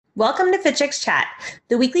Welcome to Fit Chicks Chat,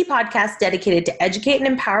 the weekly podcast dedicated to educate and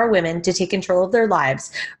empower women to take control of their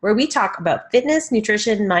lives, where we talk about fitness,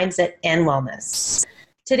 nutrition, mindset, and wellness.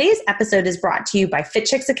 Today's episode is brought to you by Fit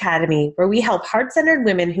Chicks Academy, where we help heart-centered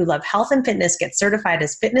women who love health and fitness get certified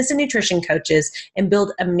as fitness and nutrition coaches and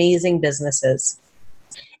build amazing businesses.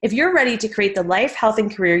 If you're ready to create the life, health,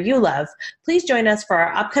 and career you love, please join us for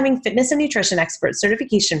our upcoming Fitness and Nutrition Expert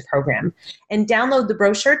Certification Program and download the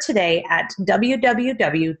brochure today at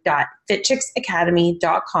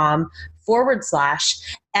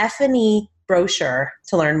www.fitchicksacademy.com/F&E brochure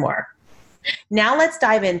to learn more. Now let's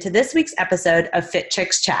dive into this week's episode of Fit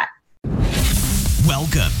Chicks Chat.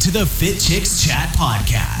 Welcome to the Fit Chicks Chat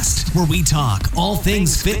podcast, where we talk all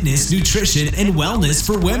things fitness, nutrition, and wellness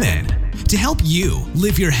for women to help you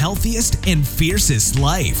live your healthiest and fiercest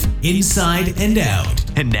life inside and out.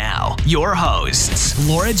 And now, your hosts,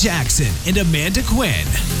 Laura Jackson and Amanda Quinn.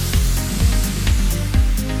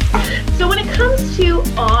 So when it comes to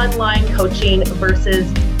online coaching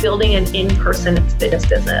versus building an in-person fitness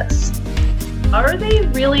business, are they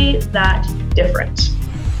really that different?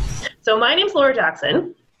 So my name's Laura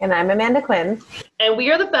Jackson. And I'm Amanda Quinn. And we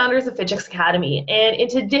are the founders of Fit Chicks Academy. And in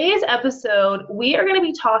today's episode, we are going to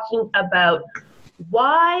be talking about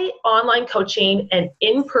why online coaching and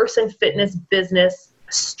in-person fitness business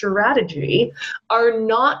strategy are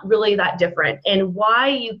not really that different, and why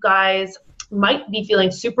you guys might be feeling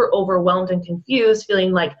super overwhelmed and confused,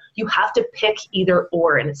 feeling like you have to pick either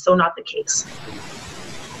or, and it's so not the case.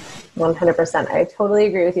 100%. I totally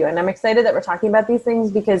agree with you. And I'm excited that we're talking about these things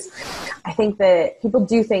because I think that people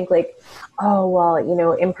do think like, oh, well,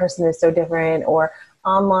 in person is so different, or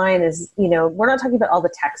online is, we're not talking about all the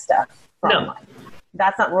tech stuff for online.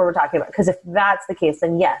 That's not what we're talking about. Because if that's the case,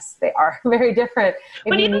 then yes, they are very different.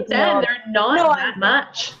 But even then, they're not that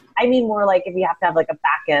much. I mean, more like if you have to have like a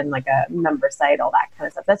back end, like a member site, all that kind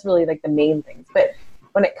of stuff. That's really like the main things. But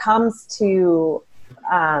when it comes to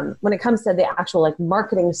the actual like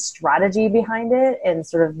marketing strategy behind it and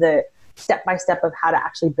sort of the step-by-step of how to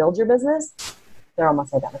actually build your business, they're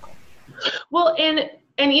almost identical. Well, and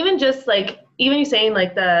even just like, even you saying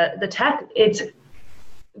like the tech, it's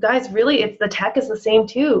the tech is the same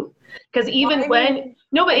too. Because even but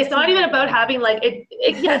it's not even about having like,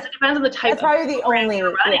 yes, it depends on the type. That's probably the only,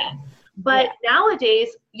 you're running. But nowadays,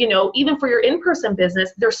 even for your in-person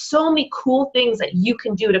business, there's so many cool things that you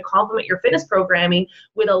can do to complement your fitness programming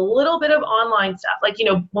with a little bit of online stuff. Like,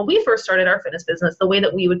 when we first started our fitness business, the way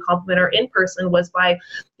that we would complement our in-person was by,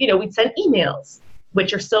 we'd send emails,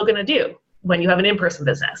 which you're still going to do when you have an in-person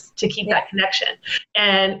business to keep that connection.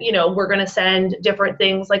 And, we're going to send different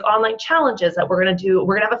things like online challenges that we're going to do.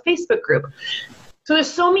 We're going to have a Facebook group. So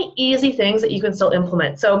there's so many easy things that you can still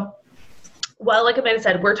implement. So, well, like Amanda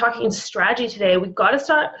said, we're talking strategy today. We've got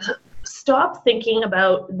to stop thinking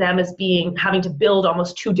about them as having to build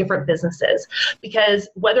almost two different businesses. Because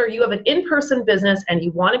whether you have an in-person business and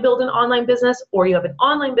you want to build an online business, or you have an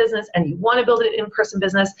online business and you want to build an in-person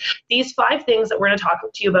business, these 5 things that we're going to talk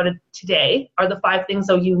to you about today are the 5 things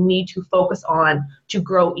that you need to focus on to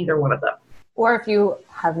grow either one of them. Or if you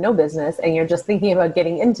have no business and you're just thinking about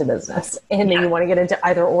getting into business and then you want to get into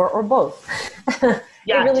either or both, it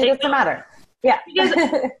really doesn't matter. Yeah. Because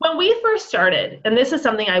when we first started, and this is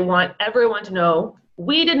something I want everyone to know,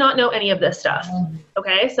 we did not know any of this stuff.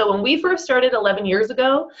 Okay. So when we first started 11 years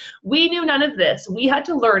ago, we knew none of this. We had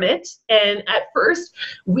to learn it. And at first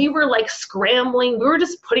we were like scrambling. We were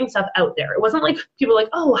just putting stuff out there. It wasn't like people were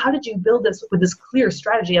like, oh, how did you build this with this clear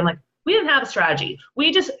strategy? I'm like, we didn't have a strategy.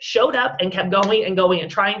 We just showed up and kept going and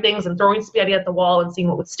trying things and throwing spaghetti at the wall and seeing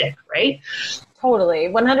what would stick. Right. Totally,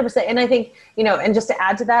 100%. And I think, and just to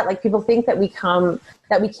add to that, like people think that we came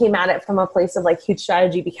at it from a place of like huge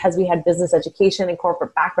strategy because we had business education and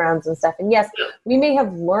corporate backgrounds and stuff. And yes, we may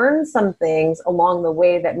have learned some things along the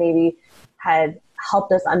way that maybe had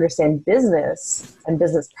helped us understand business and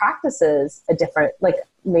business practices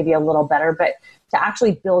maybe a little better, but to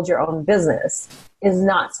actually build your own business is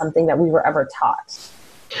not something that we were ever taught.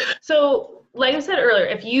 So like I said earlier,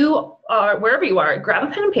 if you are, wherever you are, grab a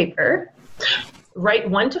pen and paper, write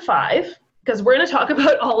 1 to 5, because we're going to talk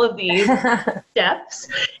about all of these steps.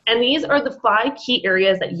 And these are the 5 key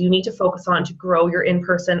areas that you need to focus on to grow your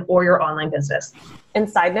in-person or your online business. And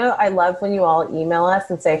side note, I love when you all email us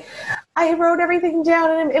and say, I wrote everything down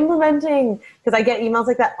and I'm implementing, because I get emails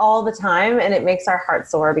like that all the time and it makes our heart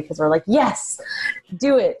soar because we're like, yes,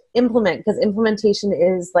 do it, implement, because implementation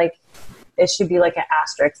is like it should be like an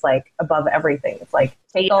asterisk, like above everything. It's like,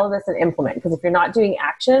 take all of this and implement. Because if you're not doing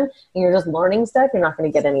action and you're just learning stuff, you're not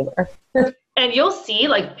going to get anywhere. And you'll see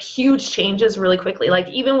like huge changes really quickly. Like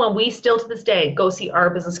even when we still to this day go see our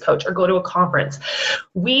business coach or go to a conference,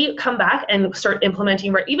 we come back and start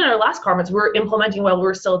implementing. Even our last conference, we were implementing while we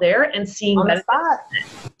were still there and seeing on the benefits. spot.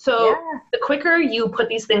 So the quicker you put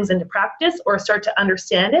these things into practice or start to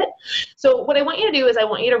understand it. So what I want you to do is I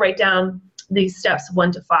want you to write down these steps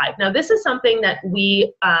 1 to 5. Now, this is something that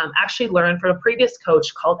we actually learned from a previous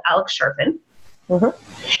coach called Alex Sharfin.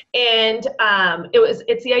 And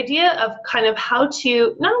it's the idea of kind of how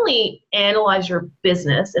to not only analyze your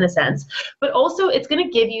business in a sense, but also it's going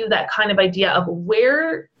to give you that kind of idea of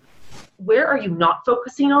where are you not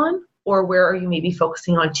focusing on, or where are you maybe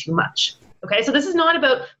focusing on too much. Okay, so this is not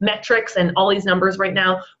about metrics and all these numbers right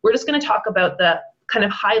now. We're just going to talk about the kind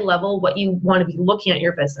of high level, what you want to be looking at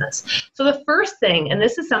your business. So the first thing, and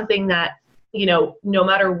this is something that, you know, no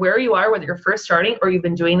matter where you are, whether you're first starting or you've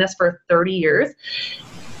been doing this for 30 years,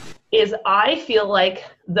 is I feel like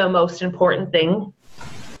the most important thing,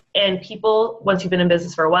 and people, once you've been in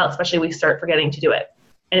business for a while, especially, we start forgetting to do it.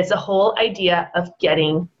 And it's the whole idea of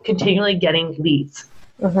continually getting leads.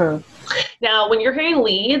 Now, when you're hearing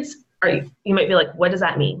leads, you might be like, what does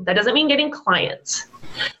that mean? That doesn't mean getting clients.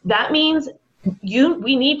 That means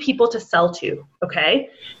we need people to sell to, okay?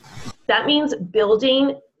 That means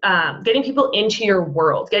getting people into your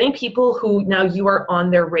world, getting people who now you are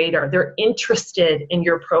on their radar. They're interested in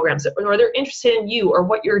your programs, or they're interested in you or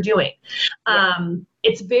what you're doing.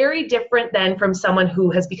 It's very different than from someone who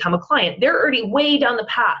has become a client. They're already way down the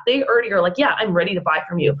path. They already are like, yeah, I'm ready to buy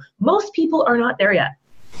from you. Most people are not there yet.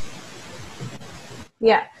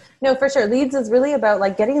 Yeah, no, for sure. Leads is really about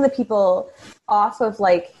like getting the people off of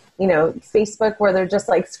like, you know, Facebook, where they're just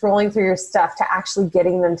like scrolling through your stuff, to actually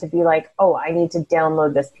getting them to be like, oh, I need to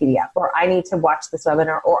download this PDF, or I need to watch this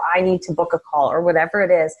webinar, or I need to book a call, or whatever it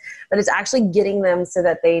is. But it's actually getting them so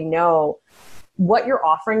that they know what you're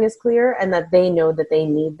offering is clear, and that they know that they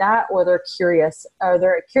need that, or they're curious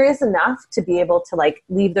enough to be able to like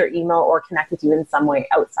leave their email or connect with you in some way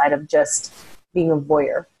outside of just being a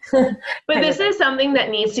voyeur. But this is something that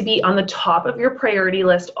needs to be on the top of your priority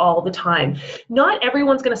list all the time. Not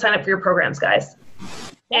everyone's going to sign up for your programs, guys.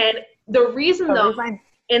 And the reason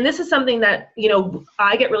and this is something that, you know,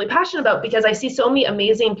 I get really passionate about, because I see so many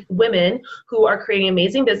amazing women who are creating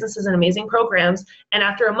amazing businesses and amazing programs. And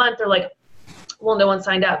after a month, they're like, well, no one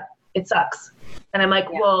signed up. It sucks. And I'm like,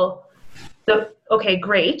 well, okay,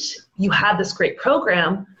 great. You have this great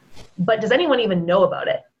program, but does anyone even know about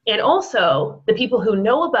it? And also, the people who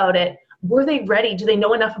know about it, were they ready? Do they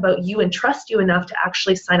know enough about you and trust you enough to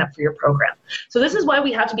actually sign up for your program? So this is why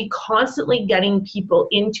we have to be constantly getting people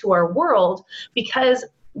into our world, because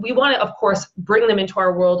we want to, of course, bring them into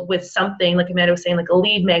our world with something, like Amanda was saying, like a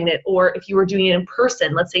lead magnet, or if you were doing it in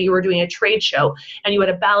person, let's say you were doing a trade show and you had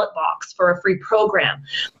a ballot box for a free program.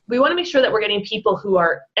 We want to make sure that we're getting people who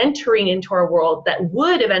are entering into our world that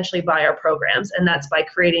would eventually buy our programs, and that's by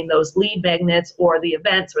creating those lead magnets or the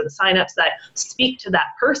events or the signups that speak to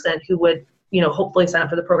that person who would, you know, hopefully sign up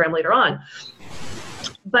for the program later on.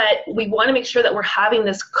 But we want to make sure that we're having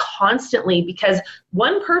this constantly, because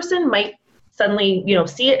one person might suddenly, you know,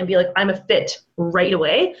 see it and be like, I'm a fit right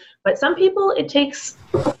away. But some people, it takes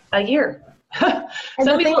a year.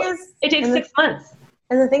 Some people, it takes 6 months.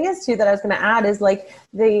 And the thing is too, that I was going to add is like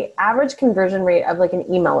the average conversion rate of like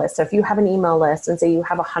an email list. So if you have an email list and say you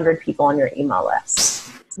have 100 people on your email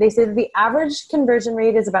list, they say that the average conversion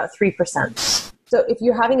rate is about 3%. So if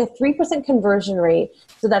you're having a 3% conversion rate,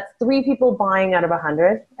 so that's 3 people buying out of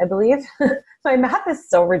 100, I believe. My math is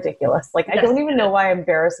so ridiculous. Like, I don't even know why I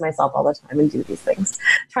embarrass myself all the time and do these things.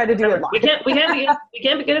 Try to do it live. We can't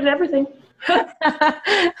be good at everything. But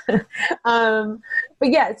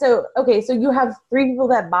yeah, so you have 3 people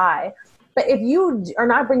that buy. But if you are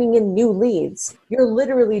not bringing in new leads, you're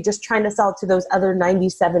literally just trying to sell to those other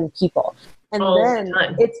 97 people. And then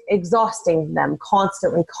it's exhausting them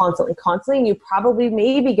constantly. And you probably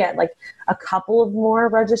maybe get like a couple of more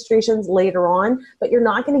registrations later on, but you're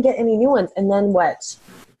not going to get any new ones. And then what?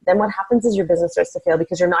 Then what happens is your business starts to fail,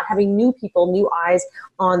 because you're not having new people, new eyes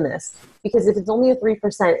on this. Because if it's only a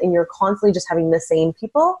 3% and you're constantly just having the same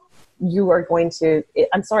people, you are going to,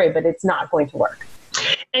 I'm sorry, but it's not going to work.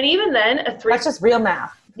 And even then, that's just real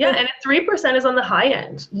math. Yeah, and a 3% is on the high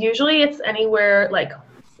end. Usually it's anywhere like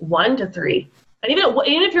 1 to 3. And even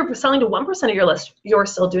if you're selling to 1% of your list, you're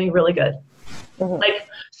still doing really good. Mm-hmm. Like,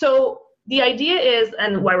 so the idea is,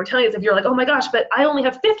 and why we're telling you is, if you're like, oh my gosh, but I only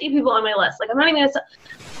have 50 people on my list, like I'm not even gonna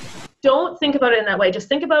don't think about it in that way. Just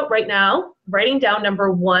think about right now, writing down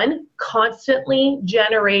number one, constantly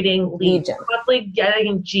generating leads, constantly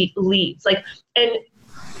getting leads.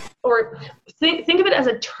 Or think of it as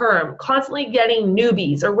a term, constantly getting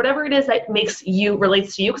newbies or whatever it is that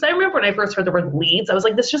relates to you. Because I remember when I first heard the word leads, I was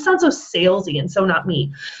like, this just sounds so salesy and so not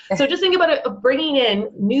me. So just think about it, bringing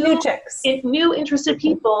in new chicks, new interested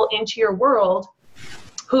people into your world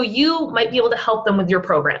who you might be able to help them with your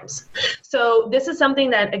programs. So this is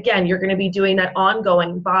something that, again, you're going to be doing that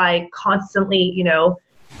ongoing by constantly,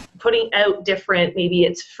 putting out different, maybe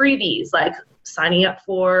it's freebies, like signing up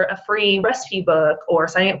for a free recipe book or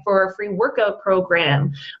signing up for a free workout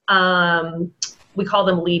program. We call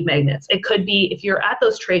them lead magnets. It could be if you're at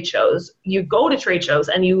those trade shows, you go to trade shows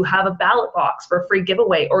and you have a ballot box for a free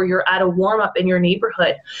giveaway, or you're at a warm up in your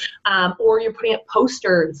neighborhood, or you're putting up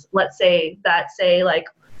posters, let's say, that say like,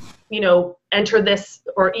 enter this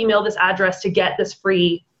or email this address to get this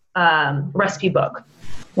free recipe book.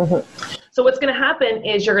 Mm-hmm. So what's going to happen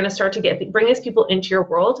is you're going to start to bring these people into your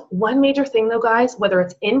world. One major thing though, guys, whether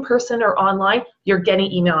it's in person or online, you're getting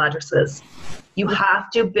email addresses. You have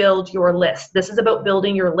to build your list. This is about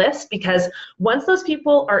building your list, because once those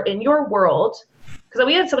people are in your world, because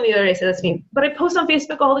we had someone the other day say this to me, but I post on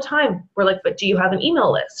Facebook all the time. We're like, but do you have an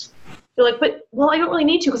email list? They're like, I don't really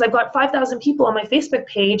need to, because I've got 5,000 people on my Facebook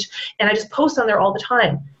page and I just post on there all the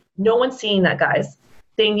time. No one's seeing that, guys.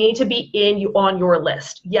 They need to be on your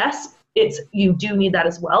list. Yes, you do need that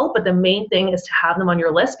as well, but the main thing is to have them on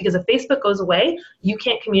your list, because if Facebook goes away, you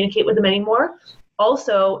can't communicate with them anymore.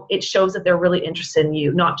 Also, it shows that they're really interested in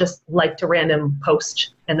you, not just liked a random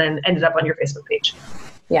post and then ended up on your Facebook page.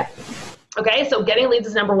 Yeah. Okay, so getting leads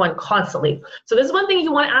is number one, constantly. So this is one thing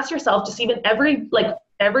you want to ask yourself, just even every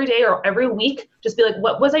day or every week, just be like,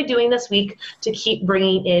 what was I doing this week to keep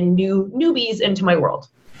bringing in newbies into my world?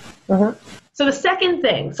 Mm-hmm. So the second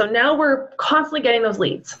thing, so now we're constantly getting those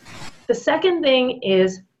leads. The second thing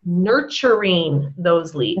is nurturing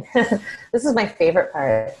those leads. This is my favorite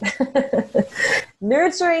part.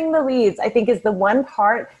 Nurturing the leads, I think, is the one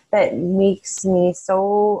part that makes me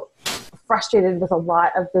so frustrated with a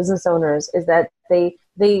lot of business owners, is that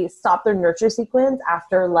they stop their nurture sequence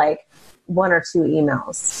after like 1 or 2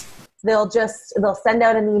 emails. They'll send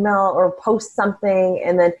out an email or post something,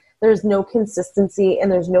 and then there's no consistency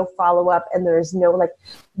and there's no follow-up, and there's no,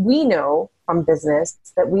 we know from business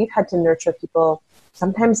that we've had to nurture people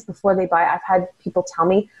sometimes before they buy. I've had people tell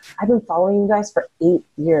me, I've been following you guys for 8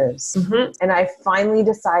 years. Mm-hmm. And I finally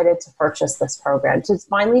decided to purchase this program,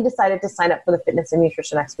 finally decided to sign up for the Fitness and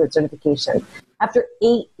Nutrition Expert certification after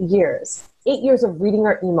 8 years. 8 years of reading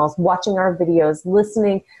our emails, watching our videos,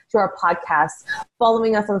 listening to our podcasts,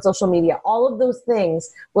 following us on social media, all of those things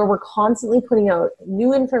where we're constantly putting out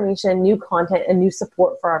new information, new content, and new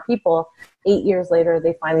support for our people. 8 years later,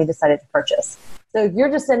 they finally decided to purchase. So if you're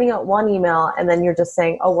just sending out one email and then you're just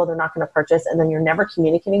saying, oh, well, they're not going to purchase, and then you're never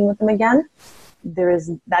communicating with them again,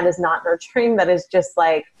 that is not nurturing. That is just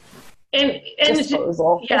like, and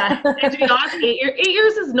disposal. Yeah, and to be honest, 8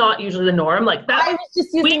 years is not usually the norm. Like that, I was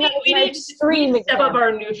just using that as my extreme step up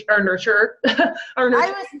our nurture. I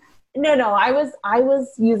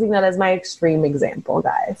was using that as my extreme example,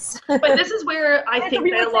 guys. But this is where I think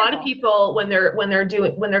that a lot of people, when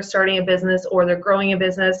they're starting a business or they're growing a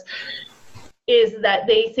business, is that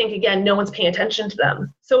they think, again, no one's paying attention to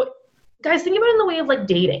them. So guys, think about it in the way of like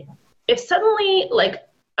dating. If suddenly like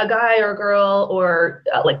a guy or a girl or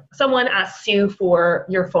someone asks you for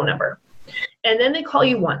your phone number, and then they call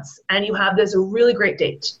you once and you have this really great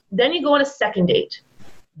date, then you go on a second date,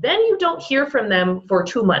 then you don't hear from them for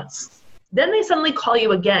 2 months, then they suddenly call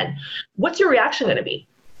you again, what's your reaction going to be?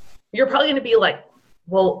 You're probably going to be like,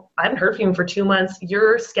 well, I haven't heard from you for 2 months.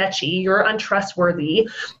 You're sketchy. You're untrustworthy.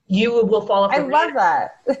 You will fall off the radar. I love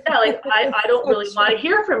that. Yeah, I don't really want to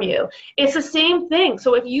hear from you. It's the same thing.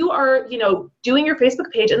 So if you are, doing your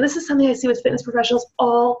Facebook page, and this is something I see with fitness professionals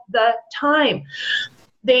all the time,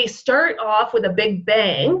 they start off with a big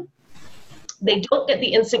bang. They don't get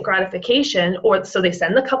the instant gratification, or so they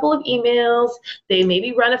send a couple of emails, they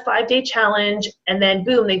maybe run a 5-day challenge, and then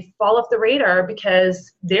boom, they fall off the radar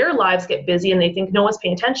because their lives get busy and they think no one's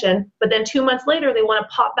paying attention. But then 2 months later, they want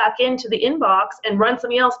to pop back into the inbox and run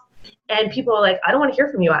something else. And people are like, I don't want to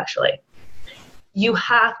hear from you, actually. You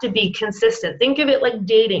have to be consistent. Think of it like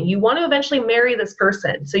dating. You want to eventually marry this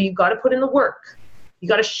person, so you've got to put in the work. You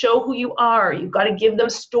got to show who you are. You've got to give them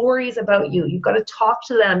stories about you. You've got to talk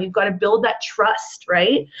to them. You've got to build that trust,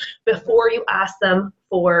 right? Before you ask them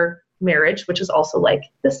for marriage, which is also like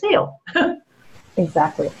the sale.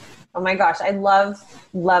 Exactly. Oh my gosh. I love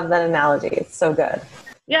that analogy. It's so good.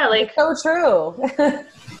 Yeah. Like, it's so true.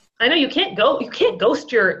 I know you can't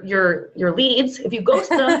ghost your leads. If you ghost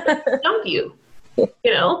them, they'll dump you.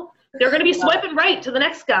 You know, they're going to be swiping right to the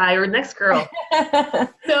next guy or next girl.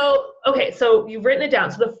 So you've written it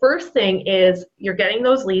down. So the first thing is you're getting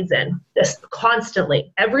those leads in this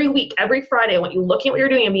constantly, every week, every Friday. I want you looking at what you're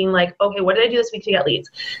doing and being like, okay, what did I do this week to get leads?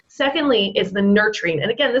 Secondly is the nurturing.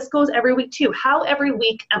 And again, this goes every week too. How every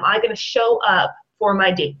week am I going to show up for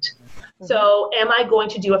my date? Mm-hmm. So am I going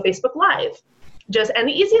to do a Facebook Live? And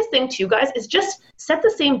the easiest thing too, guys, is just set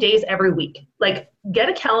the same days every week. Like get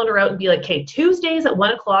a calendar out and be like, okay, Tuesdays at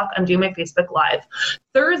 1:00, I'm doing my Facebook Live.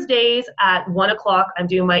 Thursdays at 1:00, I'm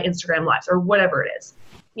doing my Instagram Lives or whatever it is.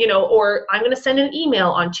 You know, or I'm going to send an email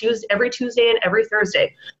on every Tuesday and every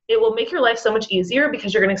Thursday. It will make your life so much easier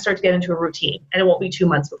because you're going to start to get into a routine and it won't be 2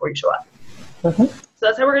 months before you show up. Mm-hmm. So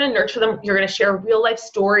that's how we're going to nurture them. You're going to share real life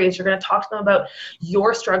stories. You're going to talk to them about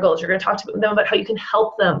your struggles. You're going to talk to them about how you can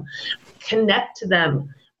help them, connect to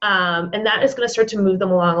them. And that is going to start to move them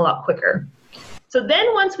along a lot quicker. So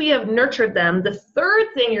then once we have nurtured them, the third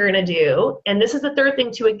thing you're going to do, and this is the third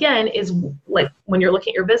thing too, again, is like when you're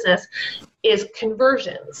looking at your business, is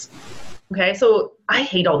conversions. Okay. So I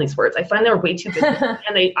hate all these words. I find they're way too big.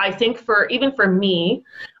 And I think even for me,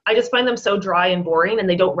 I just find them so dry and boring and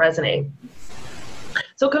they don't resonate.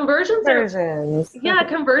 So conversions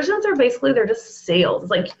are basically, they're just sales.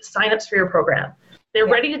 It's like signups for your program. They're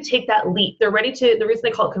ready to take that leap. The reason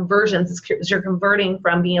they call it conversions is you're converting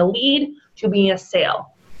from being a lead to being a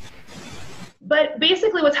sale. But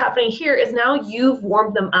basically what's happening here is now you've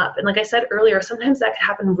warmed them up. And like I said earlier, sometimes that can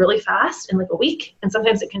happen really fast in like a week. And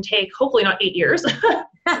sometimes it can take, hopefully not 8 years.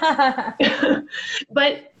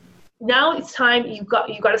 But now it's time, you've got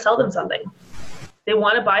to sell them something. They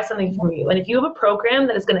want to buy something from you. And if you have a program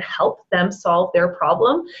that is going to help them solve their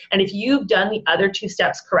problem, and if you've done the other 2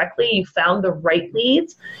 steps correctly, you found the right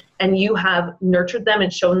leads, and you have nurtured them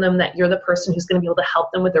and shown them that you're the person who's going to be able to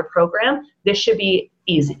help them with their program, this should be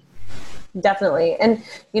easy. Definitely. And,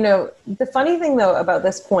 you know, the funny thing though about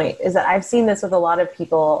this point is that I've seen this with a lot of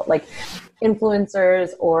people, like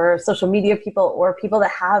influencers or social media people or people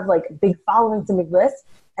that have like big followings and big lists,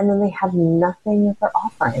 and then they have nothing that they're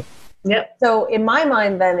offering. Yep. So in my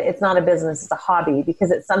mind, then it's not a business, it's a hobby, because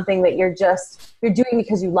it's something that you're doing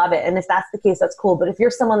because you love it. And if that's the case, that's cool. But if you're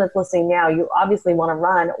someone that's listening now, you obviously want to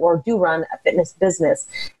run or do run a fitness business.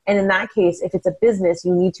 And in that case, if it's a business,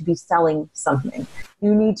 you need to be selling something.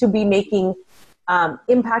 You need to be making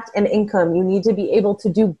impact and income. You need to be able to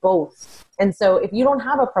do both. And so if you don't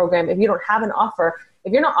have a program, if you don't have an offer,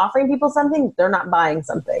 if you're not offering people something, they're not buying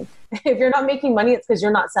something. If you're not making money, it's because you're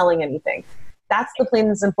not selling anything. That's the plain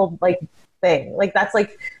and simple thing. Like that's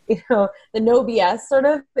like, you know, the no BS sort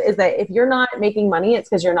of is that if you're not making money, it's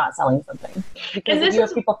because you're not selling something. Because if you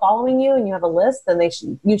have people following you and you have a list, then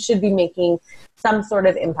you should be making some sort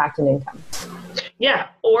of impact and income. Yeah.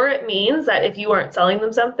 Or it means that if you aren't selling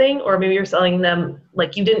them something, or maybe you're selling them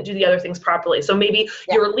like you didn't do the other things properly. So maybe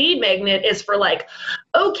your lead magnet is for like,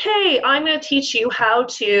 okay, I'm going to teach you how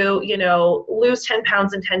to, you know, lose 10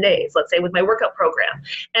 pounds in 10 days, let's say with my workout program.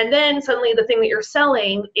 And then suddenly the thing that you're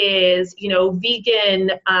selling is, you know,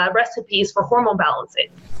 vegan recipes for hormone balancing.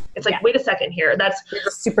 It's like, wait a second here. That's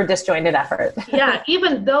a super disjointed effort. Yeah.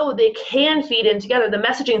 Even though they can feed in together, the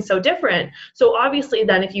messaging is so different. So obviously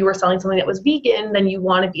then if you were selling something that was vegan, then you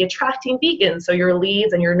want to be attracting vegans. So your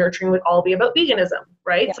leads and your nurturing would all be about veganism,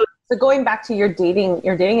 right? Yeah. So going back to your dating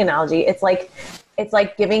analogy, it's like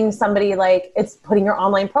giving somebody it's putting your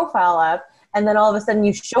online profile up, and then all of a sudden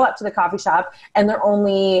you show up to the coffee shop and they're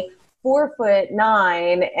only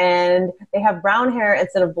 4'9" and they have brown hair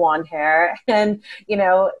instead of blonde hair, and you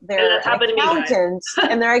know they're an accountant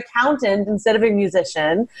and they're accountant instead of a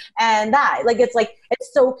musician, and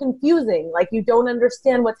it's so confusing. Like you don't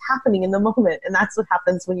understand what's happening in the moment, and that's what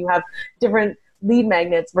happens when you have different lead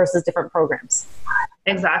magnets versus different programs.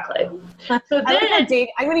 Exactly. So then, I'm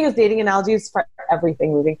going to use dating analogies for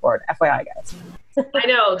everything moving forward. FYI, guys. I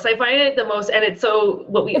know, because I find it the most, and it's so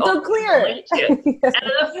what we it's all so clear. Yes. And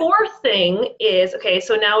then the fourth thing is, okay,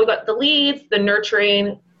 so now we've got the leads, the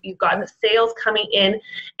nurturing, you've got the sales coming in,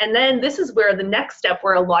 and then this is where the next step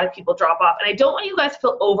where a lot of people drop off. And I don't want you guys to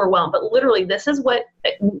feel overwhelmed, but literally this is what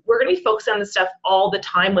we're going to be focused on this stuff all the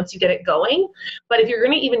time once you get it going. But if you're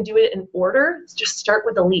going to even do it in order, just start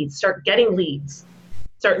with the leads, start getting leads,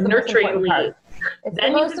 start nurturing leads. It's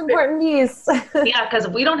then the most important piece. Yeah, because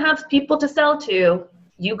if we don't have people to sell to,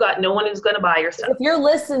 you got no one who's going to buy your stuff. If you're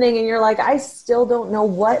listening and you're like, I still don't know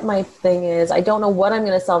what my thing is, I don't know what I'm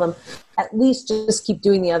going to sell them, at least just keep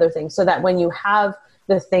doing the other thing, so that when you have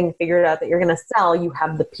the thing figured out that you're going to sell, you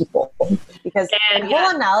have the people. Because that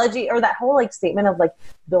whole analogy or that whole like statement of like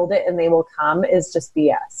build it and they will come is just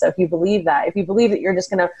BS. So if you believe that you're just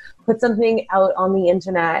going to put something out on the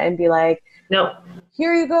internet and be like, no,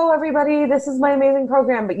 here you go, everybody, this is my amazing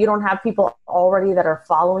program, but you don't have people already that are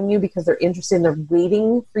following you because they're interested and they're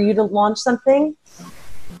waiting for you to launch something,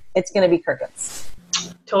 it's going to be crickets.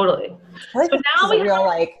 Totally. I think so now we real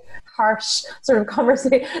like harsh sort of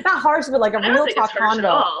conversation, not harsh, but like a real talk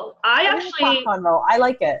convo. I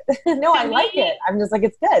like it. No, I like it. I'm just like,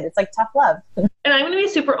 it's good. It's like tough love. And I'm going to be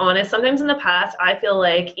super honest. Sometimes in the past, I feel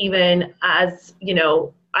like even as, you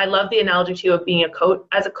know, I love the analogy too of being a coach.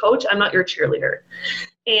 As a coach, I'm not your cheerleader.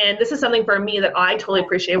 And this is something for me that I totally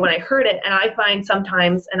appreciate when I heard it. And I find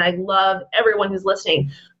sometimes, and I love everyone who's listening,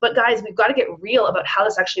 but guys, we've got to get real about how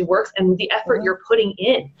this actually works and the effort you're putting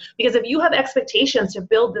in. Because if you have expectations to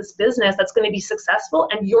build this business that's going to be successful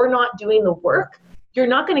and you're not doing the work, you're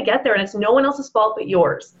not going to get there, and it's no one else's fault but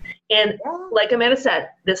yours. And like Amanda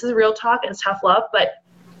said, this is real talk and it's tough love, but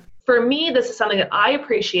for me, this is something that I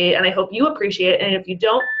appreciate and I hope you appreciate. And if you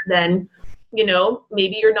don't, then, you know,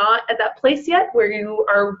 maybe you're not at that place yet where you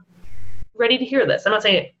are ready to hear this. I'm not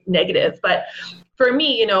saying negative, but for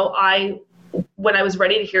me, you know, when I was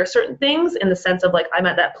ready to hear certain things in the sense of like, I'm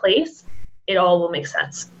at that place, it all will make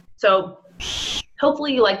sense. So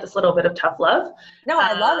hopefully you like this little bit of tough love. No,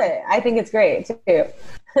 I love it. I think it's great too.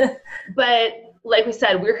 But like we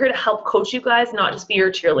said, we're here to help coach you guys, not just be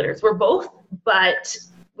your cheerleaders. We're both, but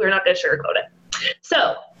we're not going to sugarcoat it.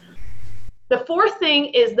 So the fourth thing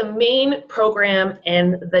is the main program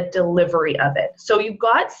and the delivery of it. So you've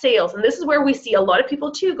got sales, and this is where we see a lot of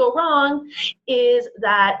people too go wrong, is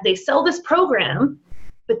that they sell this program,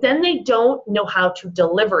 but then they don't know how to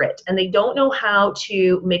deliver it, and they don't know how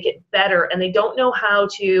to make it better, and they don't know how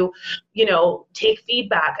to, you know, take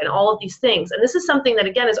feedback and all of these things. And this is something that,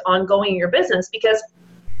 again, is ongoing in your business, because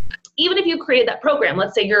even if you created that program,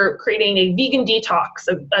 let's say you're creating a vegan detox,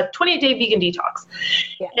 a 28-day vegan detox,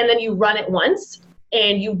 and then you run it once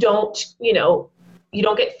and you don't, you know, you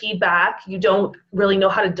don't get feedback, you don't really know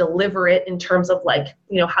how to deliver it in terms of like,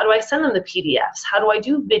 you know, how do I send them the PDFs? How do I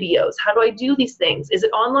do videos? How do I do these things? Is it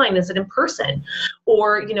online? Is it in person?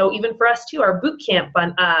 Or, you know, even for us too, our boot camp,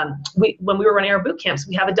 when we were running our boot camps,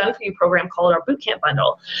 we have a done for you program called our boot camp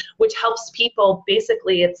bundle, which helps people.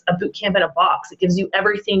 Basically, it's a boot camp in a box. It gives you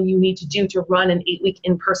everything you need to do to run an 8-week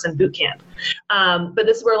in-person boot camp. But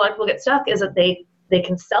this is where a lot of people get stuck, is that they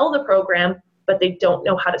can sell the program, but they don't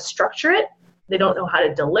know how to structure it. They don't know how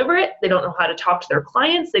to deliver it. They don't know how to talk to their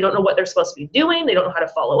clients. They don't know what they're supposed to be doing. They don't know how to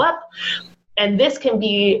follow up. And this can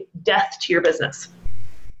be death to your business.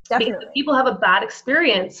 Definitely. Because if people have a bad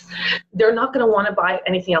experience, they're not going to want to buy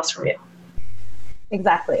anything else from you.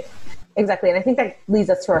 Exactly. And I think that leads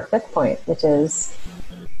us to our fifth point, which is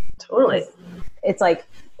totally. It's like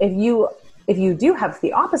if you do have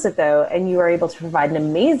the opposite though, and you are able to provide an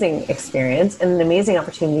amazing experience and an amazing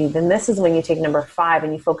opportunity, then this is when you take number 5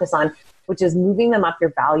 and you focus on, which is moving them up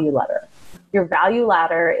your value ladder. Your value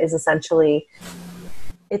ladder is essentially,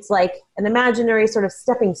 it's like an imaginary sort of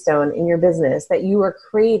stepping stone in your business that you are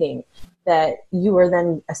creating, that you are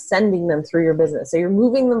then ascending them through your business. So you're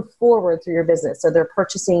moving them forward through your business. So they're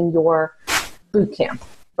purchasing your boot camp,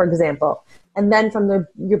 for example. And then from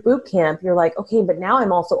your boot camp, you're like, okay, but now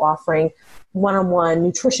I'm also offering one-on-one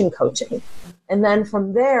nutrition coaching. And then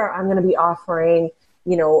from there, I'm going to be offering,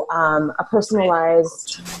 you know, a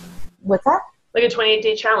personalized, what's that? Like a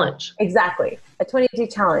 28-day challenge. Exactly. A 28-day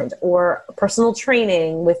challenge, or personal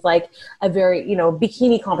training with like a very, you know,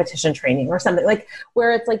 bikini competition training or something, like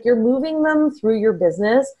where it's like you're moving them through your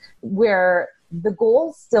business where the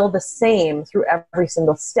goal's still the same through every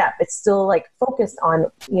single step. It's still like focused on,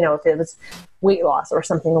 you know, if it was weight loss or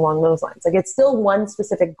something along those lines. Like it's still one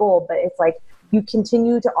specific goal, but it's like you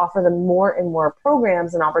continue to offer them more and more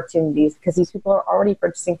programs and opportunities because these people are already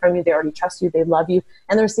purchasing from you. They already trust you. They love you,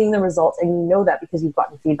 and they're seeing the results. And you know that because you've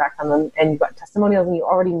gotten feedback from them and you've got testimonials, and you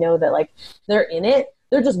already know that like they're in it.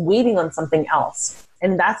 They're just waiting on something else.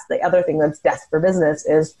 And that's the other thing that's death for business,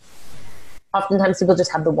 is oftentimes people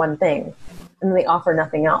just have the one thing and they offer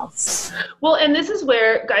nothing else. Well, and this is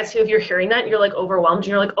where, guys, if you're hearing that, you're like overwhelmed and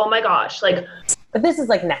you're like, oh my gosh, like, but this is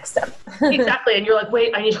like next step. Exactly. And you're like,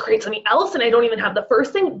 wait, I need to create something else and I don't even have the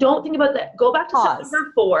first thing. Don't think about that. Go back to step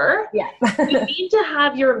number 4. Yeah. You need to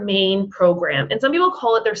have your main program. And some people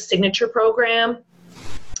call it their signature program.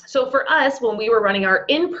 So for us, when we were running our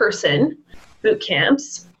in-person boot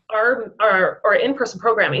camps, our in-person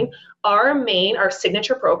programming, our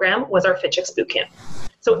signature program was our Fit Chicks boot camp.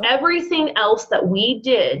 So everything else that we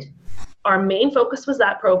did our main focus was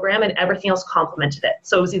that program and everything else complemented it.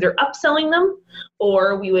 So it was either upselling them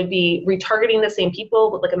or we would be retargeting the same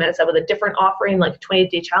people with, like Amanda said, with a different offering, like a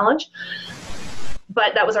 28-day challenge.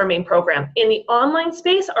 But that was our main program. In the online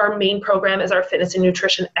space, our main program is our fitness and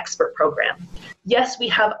nutrition expert program. Yes, we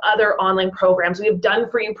have other online programs. We have done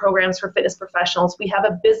for you programs for fitness professionals. We have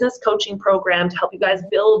a business coaching program to help you guys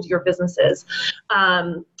build your businesses.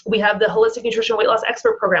 We have the holistic nutrition weight loss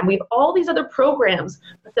expert program. We have all these other programs,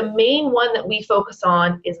 but the main one that we focus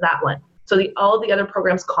on is that one. So all of the other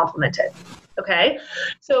programs complement it. Okay.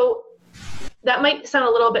 So that might sound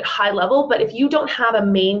a little bit high level, but if you don't have a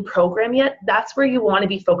main program yet, that's where you want to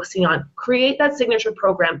be focusing on. Create that signature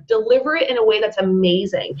program, deliver it in a way that's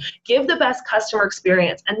amazing, give the best customer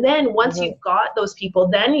experience. And then once you've got those people,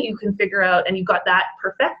 then you can figure out, and you've got that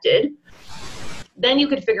perfected, then you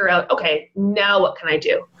could figure out, okay, now what can I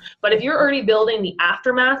do? But if you're already building the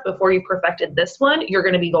aftermath before you perfected this one, you're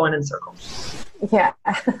going to be going in circles. Yeah.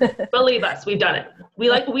 Believe us, we've done it. We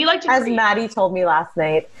like to As create. Maddie told me last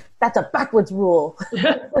night, that's a backwards rule.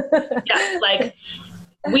 Yeah, like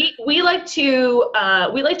we like to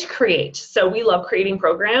create. So we love creating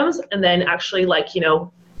programs, and then actually, like, you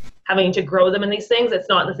know, having to grow them in these things. It's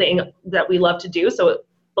not the thing that we love to do. So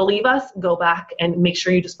believe us, go back and make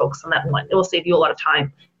sure you just focus on that one. It will save you a lot of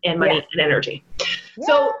time and money and energy. Yeah.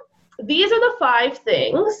 So these are the 5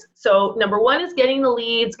 things. So number 1 is getting the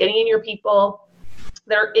leads, getting in your people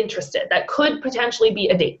that are interested. That could potentially be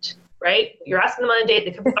a date, right? You're asking them on a date.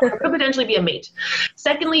 They could potentially be a mate.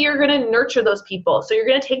 Secondly, you're going to nurture those people. So you're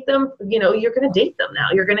going to take them, you know, you're going to date them now.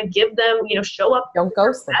 You're going to give them, you know, show up. Don't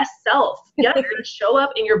ghost them. Best self. Yeah, you're going to show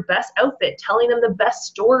up in your best outfit, telling them the best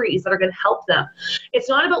stories that are going to help them. It's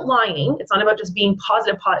not about lying. It's not about just being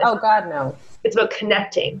positive. Oh, God, no. It's about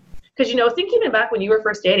connecting. Because, you know, thinking back when you were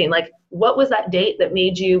first dating, like, what was that date that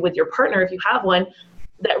made you, with your partner, if you have one,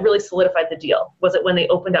 that really solidified the deal? Was it when they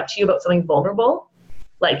opened up to you about something vulnerable?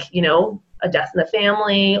 Like, you know, a death in the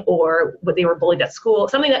family, or when they were bullied at school,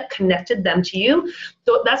 something that connected them to you.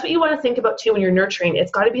 So that's what you want to think about too when you're nurturing.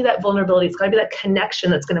 It's got to be that vulnerability. It's got to be that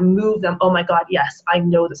connection that's going to move them. Oh my God, yes, I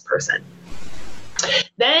know this person.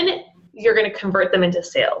 Then you're going to convert them into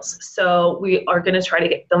sales. So we are going to try to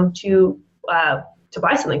get them to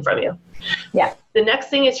buy something from you. Yeah. The next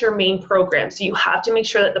thing is your main program. So you have to make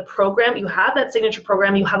sure that the program, you have that signature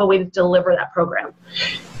program, you have a way to deliver that program.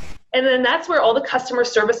 And then that's where all the customer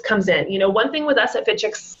service comes in. You know, one thing with us at Fit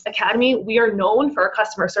Chicks Academy, we are known for our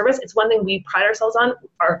customer service. It's one thing we pride ourselves on,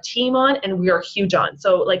 our team on, and we are huge on.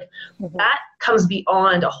 So like that comes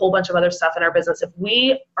beyond a whole bunch of other stuff in our business. If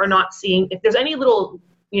we are not seeing, if there's any little,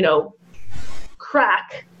 you know,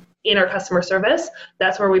 crack in our customer service,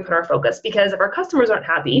 that's where we put our focus. Because if our customers aren't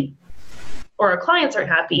happy, or our clients aren't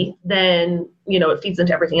happy, then, you know, it feeds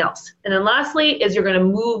into everything else. And then lastly is you're going to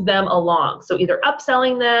move them along. So either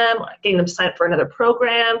upselling them, or getting them to sign up for another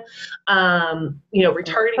program, you know,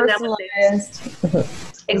 retargeting them with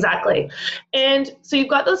things. Exactly. And so you've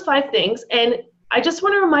got those 5 things. And I just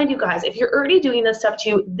want to remind you guys, if you're already doing this stuff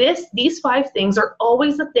too, these 5 things are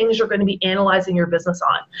always the things you're going to be analyzing your business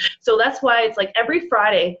on. So that's why it's like every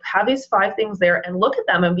Friday, have these 5 things there and look at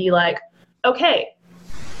them and be like, okay,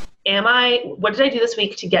 what did I do this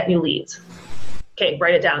week to get new leads? Okay,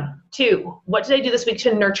 write it down. 2, what did I do this week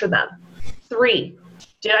to nurture them? 3,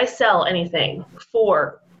 did I sell anything?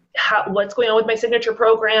 4, what's going on with my signature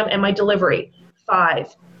program and my delivery?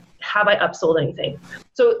 5, have I upsold anything?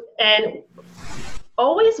 So, and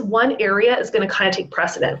always one area is going to kind of take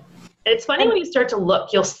precedent. And it's funny when you start to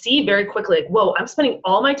look, you'll see very quickly, like, whoa, I'm spending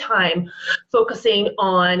all my time focusing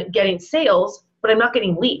on getting sales, but I'm not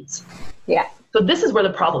getting leads. Yeah. So this is where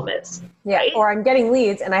the problem is. Yeah. Right? Or I'm getting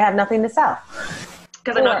leads and I have nothing to sell.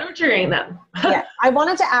 Because I'm not nurturing them. Yeah. I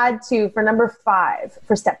wanted to add to,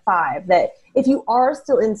 for step 5, that if you are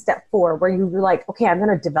still in step 4, where you're like, okay, I'm going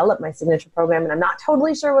to develop my signature program and I'm not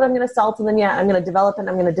totally sure what I'm going to sell to them yet. I'm going to develop it and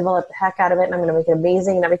I'm going to develop the heck out of it and I'm going to make it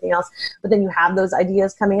amazing and everything else. But then you have those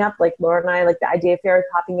ideas coming up, like Laura and I, like the idea fairy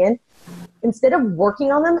popping in. Instead of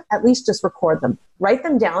working on them, at least just record them. Write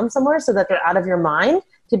them down somewhere so that they're out of your mind,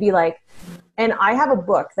 to be like, and I have a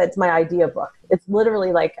book that's my idea book. It's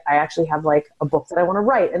literally like, I actually have like a book that I want to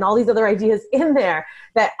write and all these other ideas in there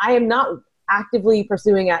that I am not actively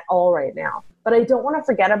pursuing at all right now. But I don't want to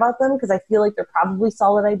forget about them because I feel like they're probably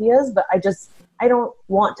solid ideas, but I don't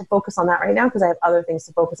want to focus on that right now because I have other things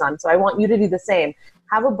to focus on. So I want you to do the same.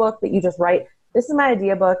 Have a book that you just write. This is my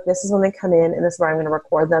idea book. This is when they come in and this is where I'm going to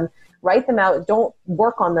record them. Write them out. Don't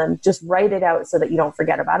work on them. Just write it out so that you don't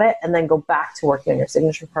forget about it and then go back to working on your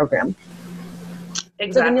signature program.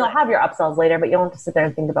 Exactly. So then you'll have your upsells later, but you don't have to sit there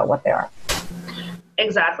and think about what they are.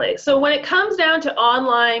 Exactly. So when it comes down to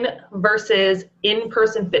online versus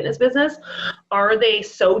in-person fitness business, are they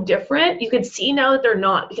so different? You can see now that they're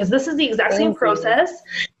not, because this is the exact same process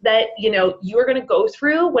that, you're going to go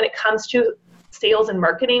through when it comes to sales and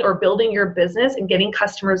marketing or building your business and getting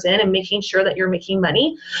customers in and making sure that you're making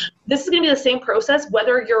money. This is going to be the same process,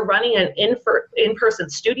 whether you're running an in-person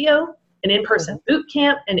studio, an in-person boot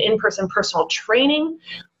camp, an in-person personal training,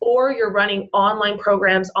 or you're running online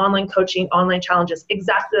programs, online coaching, online challenges,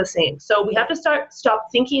 exactly the same. So we have to stop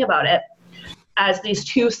thinking about it as these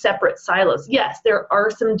two separate silos. Yes, there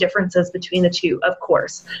are some differences between the two, of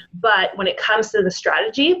course. But when it comes to the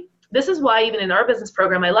strategy, this is why even in our business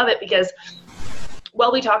program, I love it, because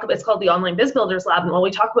while we talk about, it's called the Online Biz Builders Lab, and while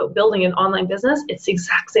we talk about building an online business, it's the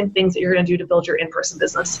exact same things that you're going to do to build your in-person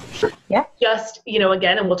business. Yeah. Just,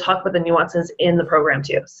 again, and we'll talk about the nuances in the program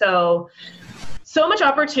too. So much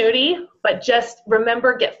opportunity, but just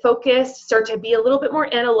remember, get focused, start to be a little bit more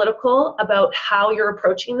analytical about how you're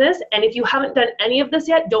approaching this. And if you haven't done any of this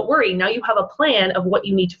yet, don't worry. Now you have a plan of what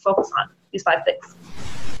you need to focus on, these 5 things.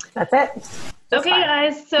 That's it. Okay,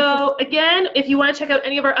 guys. So again, if you want to check out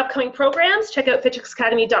any of our upcoming programs, check out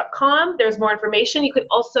fitchicksacademy.com. There's more information. You can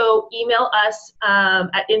also email us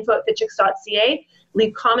at info@fitchicks.ca.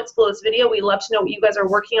 Leave comments below this video. We love to know what you guys are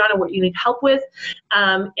working on and what you need help with.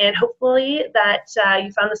 And hopefully that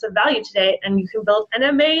you found this of value today and you can build an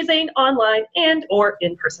amazing online and or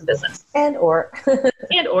in-person business. And or.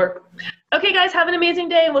 Okay, guys, have an amazing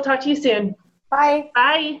day and we'll talk to you soon. Bye.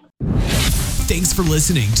 Bye. Thanks for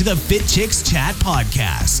listening to the Fit Chicks Chat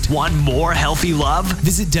podcast. Want more healthy love?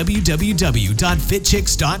 Visit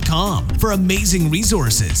www.fitchicks.com for amazing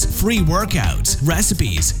resources, free workouts,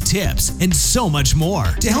 recipes, tips, and so much more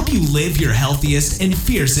to help you live your healthiest and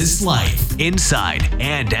fiercest life, inside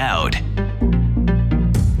and out.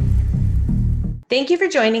 Thank you for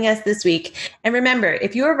joining us this week. And remember,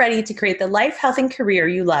 if you are ready to create the life, health, and career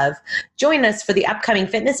you love, join us for the upcoming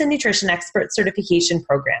Fitness and Nutrition Expert Certification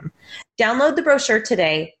Program. Download the brochure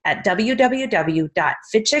today at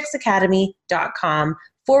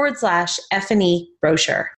www.fitchicksacademy.com/F&E brochure.